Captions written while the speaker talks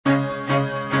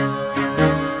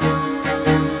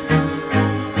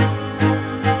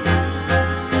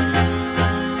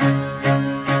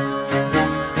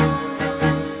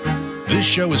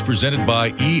show is presented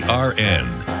by ERN.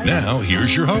 Now,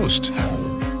 here's your host.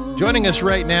 Joining us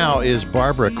right now is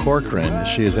Barbara Corcoran.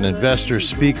 She is an investor,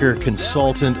 speaker,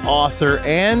 consultant, author,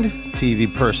 and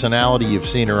TV personality. You've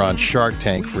seen her on Shark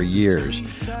Tank for years.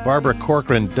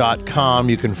 BarbaraCorcoran.com.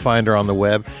 You can find her on the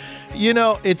web. You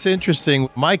know, it's interesting.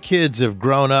 My kids have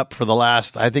grown up for the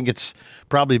last, I think it's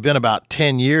probably been about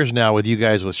 10 years now with you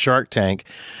guys with Shark Tank.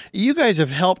 You guys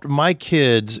have helped my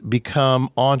kids become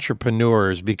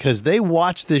entrepreneurs because they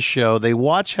watch this show. They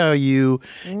watch how you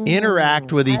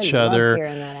interact with each other,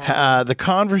 the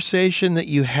conversation that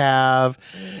you have.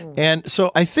 And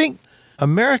so I think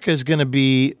America is going to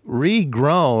be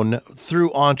regrown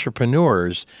through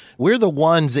entrepreneurs. We're the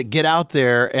ones that get out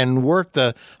there and work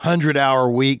the 100-hour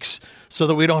weeks so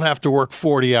that we don't have to work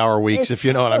 40-hour weeks, if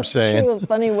you know what I'm saying. True, a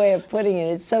funny way of putting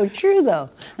it. It's so true, though.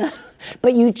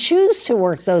 But you choose to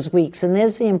work those weeks, and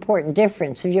there's the important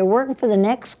difference. If you're working for the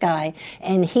next guy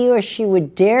and he or she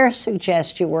would dare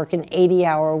suggest you work an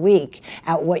 80-hour week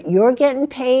at what you're getting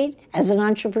paid as an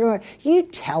entrepreneur, you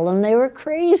tell them they were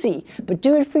crazy. But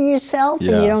do it for yourself and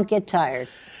you don't get tired.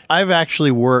 I've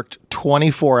actually worked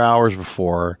 24 hours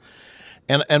before,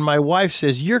 and my wife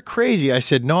says, "You're crazy." I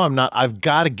said, "No, I'm not. I've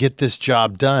got to get this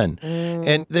job done."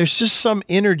 And there's just some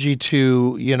energy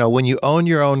to, you know, when you own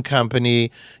your own company,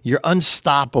 you're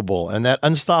unstoppable, and that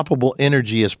unstoppable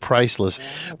energy is priceless.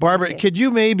 Barbara, could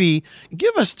you maybe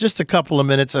give us just a couple of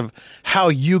minutes of how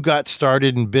you got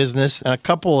started in business and a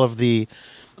couple of the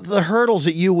hurdles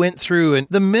that you went through and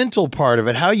the mental part of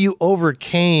it, how you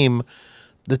overcame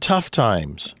the tough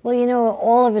times? Well, you know,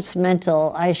 all of it's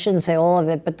mental. I shouldn't say all of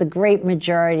it, but the great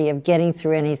majority of getting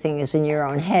through anything is in your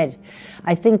own head.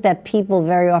 I think that people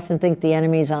very often think the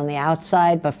enemy is on the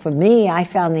outside, but for me, I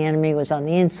found the enemy was on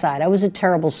the inside. I was a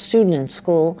terrible student in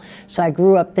school, so I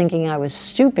grew up thinking I was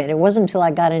stupid. It wasn't until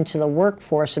I got into the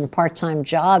workforce and part-time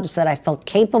jobs that I felt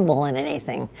capable in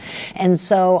anything. And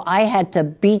so I had to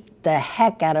beat the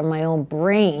heck out of my own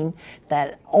brain,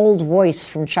 that old voice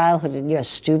from childhood: "You're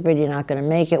stupid, you're not going to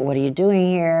make it, what are you doing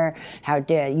here, how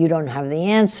dare you, don't have the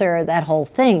answer," that whole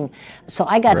thing. So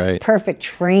I got perfect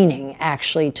training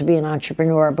actually to be an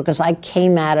entrepreneur because I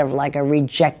came out of like a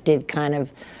rejected kind of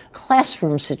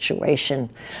classroom situation.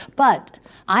 But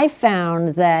I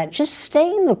found that just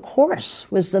staying the course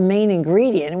was the main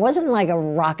ingredient. It wasn't like a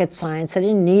rocket science. I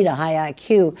didn't need a high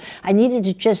IQ. I needed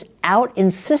to just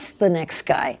out-insist the next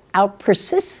guy,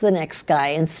 out-persist the next guy,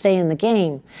 and stay in the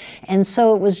game. And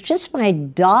so it was just my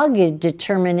dogged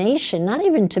determination, not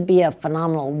even to be a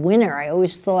phenomenal winner. I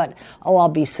always thought, oh, I'll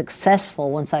be successful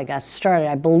once I got started.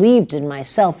 I believed in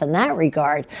myself in that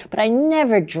regard, but I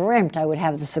never dreamt I would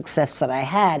have the success that I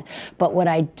had. But what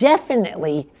I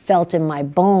definitely felt in my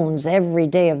bones every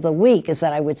day of the week is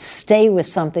that I would stay with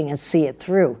something and see it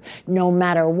through, no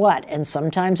matter what. And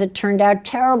sometimes it turned out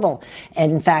terrible.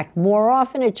 And in fact, more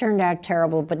often it turned out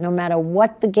terrible, but no matter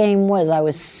what the game was, I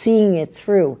was seeing it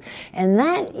through. And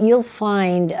that you'll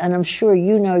find, and I'm sure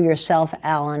you know yourself,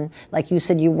 Alan, like you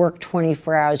said, you work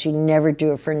 24 hours, you never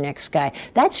do it for the next guy.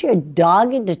 That's your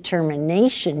dogged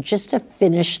determination just to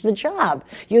finish the job.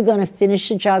 You're going to finish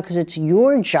the job because it's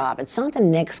your job. It's not the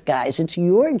next guy's, it's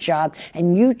your job,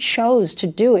 and you chose to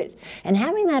do it. And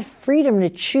having that freedom to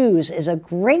choose is a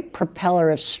great propeller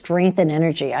of strength and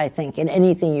energy, I think, in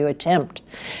anything you attempt.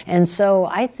 And so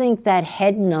I think that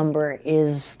head number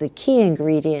is the key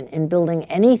ingredient in building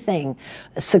anything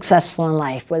successful in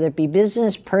life, whether it be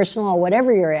business, personal, or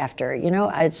whatever you're after. You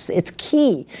know, it's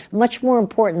key, much more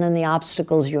important than the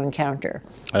obstacles you encounter.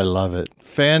 I love it.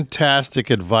 Fantastic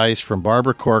advice from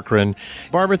Barbara Corcoran.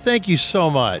 Barbara, thank you so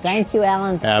much. Thank you,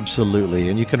 Alan. Absolutely.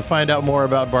 And you can find out more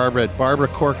about Barbara at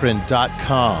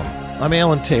barbaracorcoran.com. I'm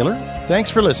Alan Taylor. Thanks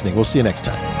for listening. We'll see you next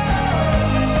time.